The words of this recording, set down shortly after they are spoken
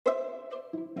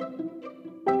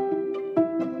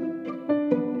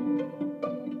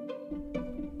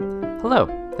Hello,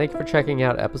 thank you for checking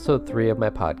out episode 3 of my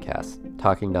podcast,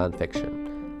 Talking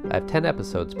Nonfiction. I have 10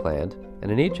 episodes planned,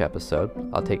 and in each episode,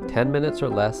 I'll take 10 minutes or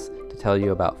less to tell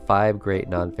you about 5 great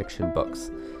nonfiction books.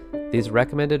 These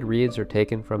recommended reads are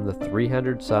taken from the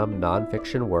 300-some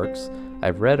nonfiction works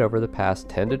I've read over the past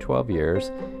 10 to 12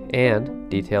 years and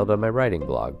detailed on my writing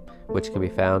blog, which can be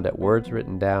found at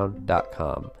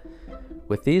wordswrittendown.com.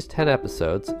 With these 10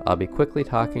 episodes, I'll be quickly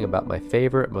talking about my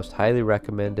favorite, most highly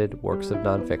recommended works of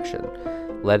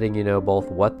nonfiction, letting you know both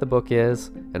what the book is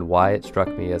and why it struck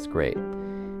me as great.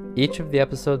 Each of the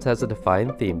episodes has a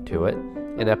defined theme to it.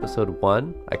 In episode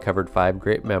 1, I covered 5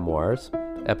 great memoirs.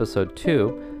 Episode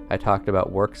 2, I talked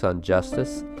about works on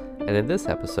justice. And in this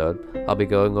episode, I'll be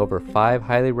going over 5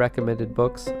 highly recommended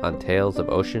books on tales of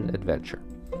ocean adventure.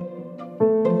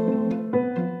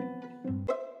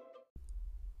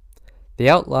 The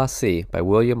Outlaw Sea by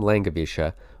William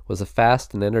Langewiesche was a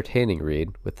fast and entertaining read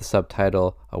with the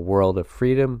subtitle A World of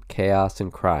Freedom, Chaos,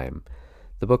 and Crime.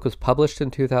 The book was published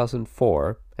in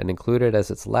 2004 and included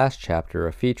as its last chapter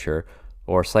a feature,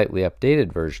 or slightly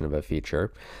updated version of a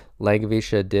feature,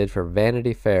 Langewiesche did for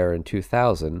Vanity Fair in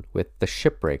 2000 with The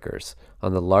Shipbreakers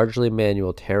on the largely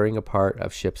manual tearing apart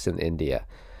of ships in India.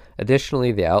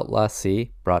 Additionally, The Outlaw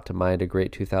Sea brought to mind a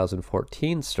great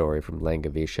 2014 story from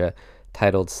Langewiesche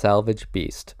titled Salvage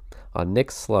Beast, on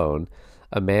Nick Sloan,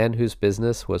 a man whose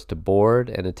business was to board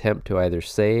and attempt to either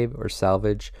save or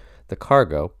salvage the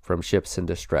cargo from ships in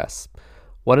distress.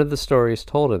 One of the stories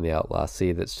told in The Outlaw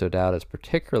Sea that stood out as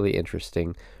particularly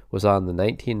interesting was on the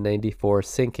 1994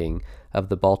 sinking of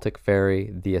the Baltic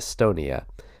ferry, the Estonia,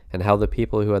 and how the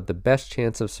people who had the best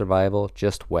chance of survival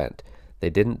just went. They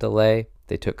didn't delay,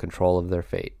 they took control of their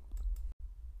fate.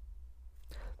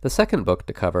 The second book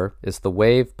to cover is The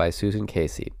Wave by Susan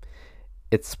Casey.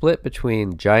 It's split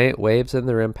between giant waves and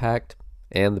their impact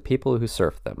and the people who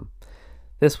surf them.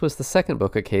 This was the second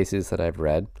book of Casey's that I've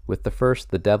read, with the first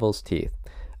The Devil's Teeth,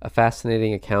 a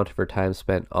fascinating account of her time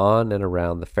spent on and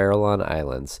around the Farallon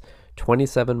Islands,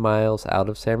 27 miles out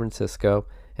of San Francisco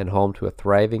and home to a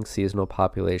thriving seasonal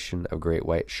population of great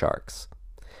white sharks.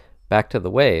 Back to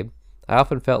The Wave, I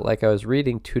often felt like I was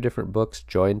reading 2 different books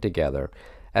joined together,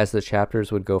 as the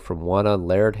chapters would go from one on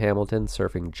Laird Hamilton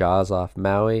surfing Jaws off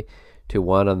Maui to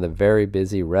one on the very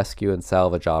busy rescue and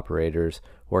salvage operators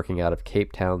working out of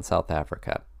Cape Town, South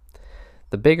Africa.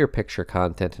 The bigger picture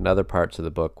content in other parts of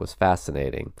the book was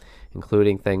fascinating,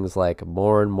 including things like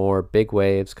more and more big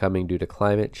waves coming due to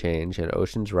climate change and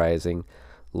oceans rising,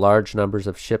 large numbers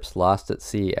of ships lost at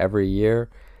sea every year,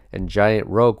 and giant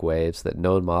rogue waves that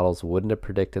known models wouldn't have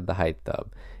predicted the height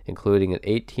of, including an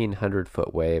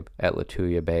 1,800-foot wave at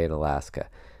Lituya Bay in Alaska.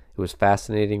 It was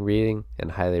fascinating reading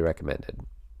and highly recommended.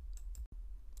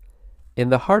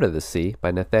 In the Heart of the Sea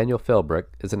by Nathaniel Philbrick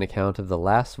is an account of the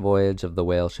last voyage of the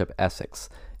whale ship Essex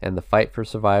and the fight for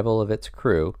survival of its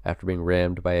crew after being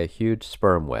rammed by a huge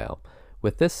sperm whale,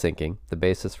 with this sinking the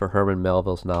basis for Herman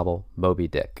Melville's novel Moby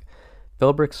Dick.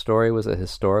 Philbrick's story was a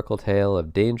historical tale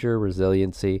of danger,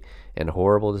 resiliency, and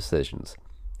horrible decisions.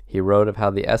 He wrote of how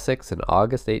the Essex in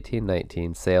August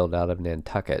 1819 sailed out of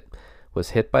Nantucket,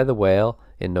 was hit by the whale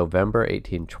in November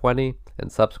 1820,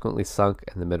 and subsequently sunk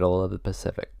in the middle of the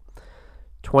Pacific.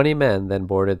 20 men then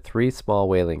boarded 3 small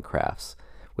whaling crafts,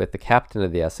 with the captain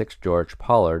of the Essex, George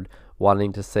Pollard,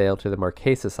 wanting to sail to the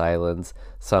Marquesas Islands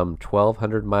some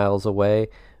 1,200 miles away,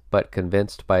 but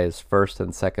convinced by his first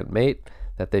and second mate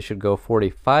that they should go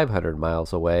 4,500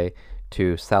 miles away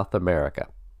to South America.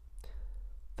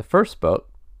 The first boat,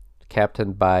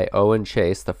 captained by Owen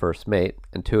Chase, the first mate,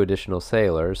 and 2 additional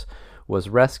sailors, was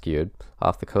rescued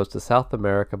off the coast of South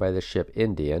America by the ship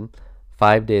Indian.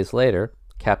 5 days later,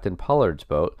 Captain Pollard's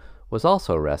boat was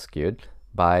also rescued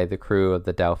by the crew of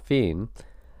the Dauphine.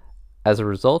 As a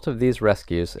result of these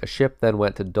rescues, a ship then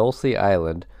went to Dulce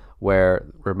Island, where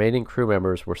remaining crew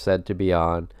members were said to be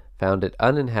on, found it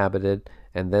uninhabited,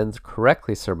 and then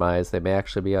correctly surmised they may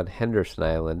actually be on Henderson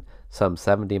Island, some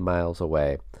 70 miles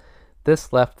away.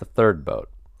 This left the third boat.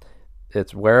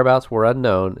 Its whereabouts were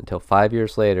unknown until 5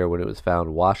 years later when it was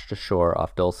found washed ashore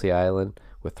off Dulce Island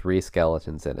with 3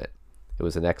 skeletons in it. It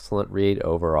was an excellent read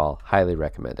overall, highly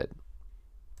recommended.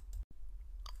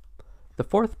 The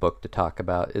fourth book to talk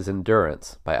about is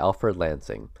Endurance by Alfred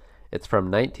Lansing. It's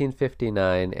from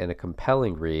 1959 and a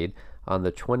compelling read on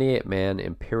the 28-man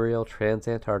Imperial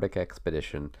Transantarctic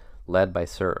Expedition led by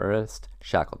Sir Ernest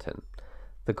Shackleton.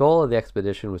 The goal of the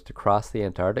expedition was to cross the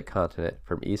Antarctic continent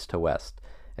from east to west,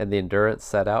 and the Endurance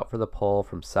set out for the pole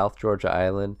from South Georgia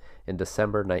Island in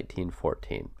December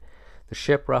 1914. The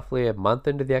ship, roughly a month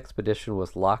into the expedition,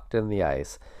 was locked in the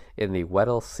ice in the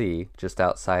Weddell Sea just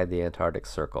outside the Antarctic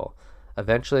Circle.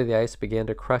 Eventually, the ice began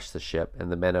to crush the ship,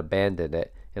 and the men abandoned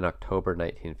it in October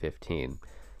 1915.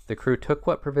 The crew took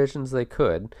what provisions they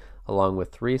could, along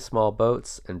with 3 small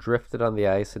boats, and drifted on the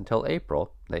ice until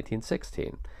April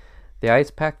 1916. The ice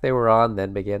pack they were on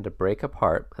then began to break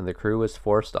apart, and the crew was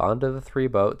forced onto the 3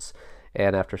 boats,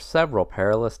 and after several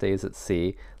perilous days at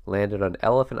sea, landed on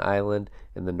Elephant Island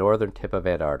in the northern tip of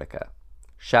Antarctica.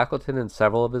 Shackleton and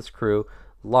several of his crew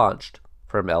launched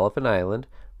from Elephant Island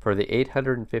for the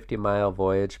 850-mile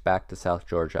voyage back to South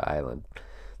Georgia Island.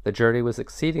 The journey was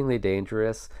exceedingly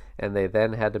dangerous, and they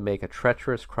then had to make a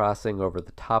treacherous crossing over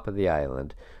the top of the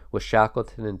island, with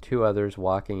Shackleton and 2 others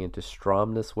walking into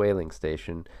Stromness whaling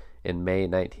station in May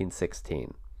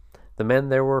 1916. The men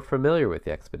there were familiar with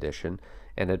the expedition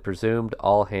and had presumed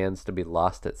all hands to be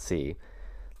lost at sea.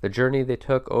 The journey they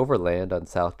took overland on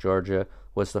South Georgia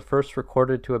was the first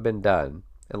recorded to have been done,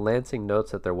 and Lansing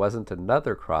notes that there wasn't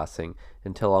another crossing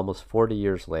until almost 40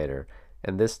 years later,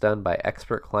 and this done by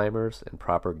expert climbers in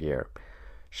proper gear.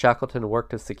 Shackleton worked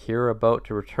to secure a boat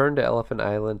to return to Elephant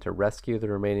Island to rescue the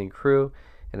remaining crew,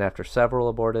 and after several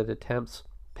aborted attempts,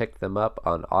 picked them up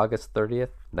on August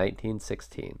 30th,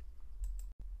 1916.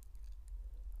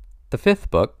 The 5th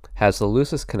book has the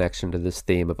loosest connection to this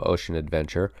theme of ocean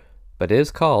adventure, but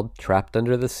is called Trapped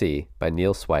Under the Sea by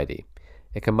Neil Swidey.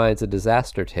 It combines a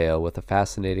disaster tale with a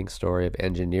fascinating story of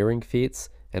engineering feats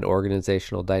and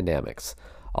organizational dynamics,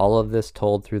 all of this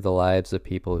told through the lives of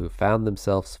people who found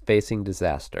themselves facing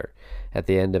disaster at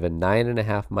the end of a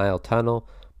 9.5-mile tunnel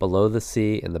below the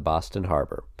sea in the Boston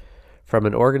Harbor. From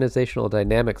an organizational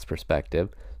dynamics perspective,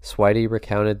 Swidey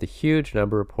recounted the huge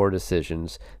number of poor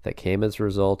decisions that came as a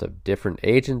result of different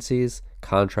agencies,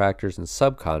 contractors, and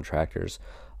subcontractors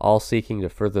all seeking to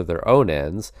further their own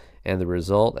ends, and the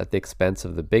result at the expense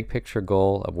of the big picture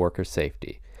goal of worker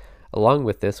safety. Along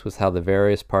with this was how the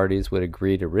various parties would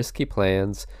agree to risky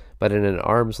plans, but in an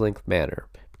arm's length manner,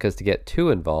 because to get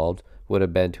too involved would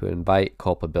have been to invite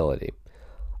culpability.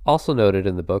 Also noted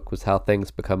in the book was how things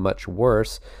become much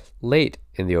worse late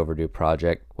in the overdue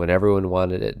project when everyone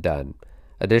wanted it done.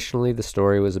 Additionally, the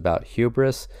story was about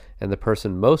hubris and the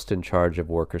person most in charge of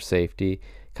worker safety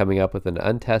coming up with an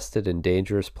untested and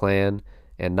dangerous plan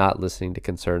and not listening to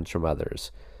concerns from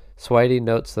others. Swidey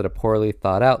notes that a poorly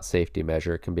thought out safety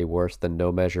measure can be worse than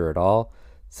no measure at all,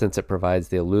 since it provides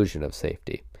the illusion of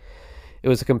safety. It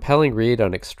was a compelling read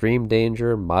on extreme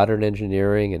danger, modern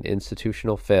engineering, and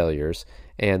institutional failures,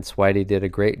 and Swidey did a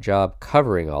great job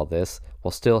covering all this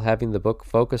while still having the book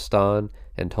focused on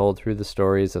and told through the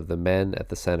stories of the men at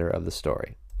the center of the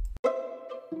story.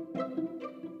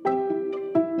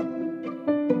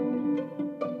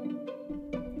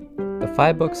 The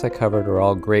 5 books I covered are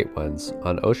all great ones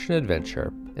on ocean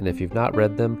adventure, and if you've not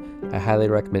read them, I highly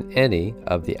recommend any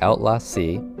of The Outlaw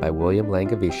Sea by William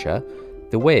Langewiesche,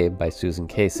 The Wave by Susan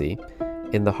Casey,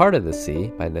 In the Heart of the Sea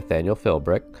by Nathaniel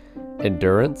Philbrick,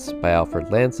 Endurance by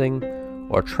Alfred Lansing,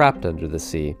 or Trapped Under the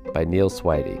Sea by Neil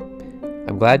Swidey.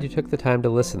 I'm glad you took the time to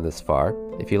listen this far.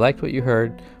 If you liked what you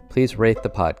heard, please rate the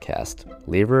podcast,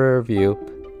 leave a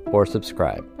review, or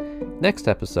subscribe. Next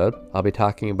episode, I'll be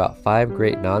talking about 5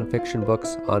 great nonfiction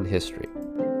books on history.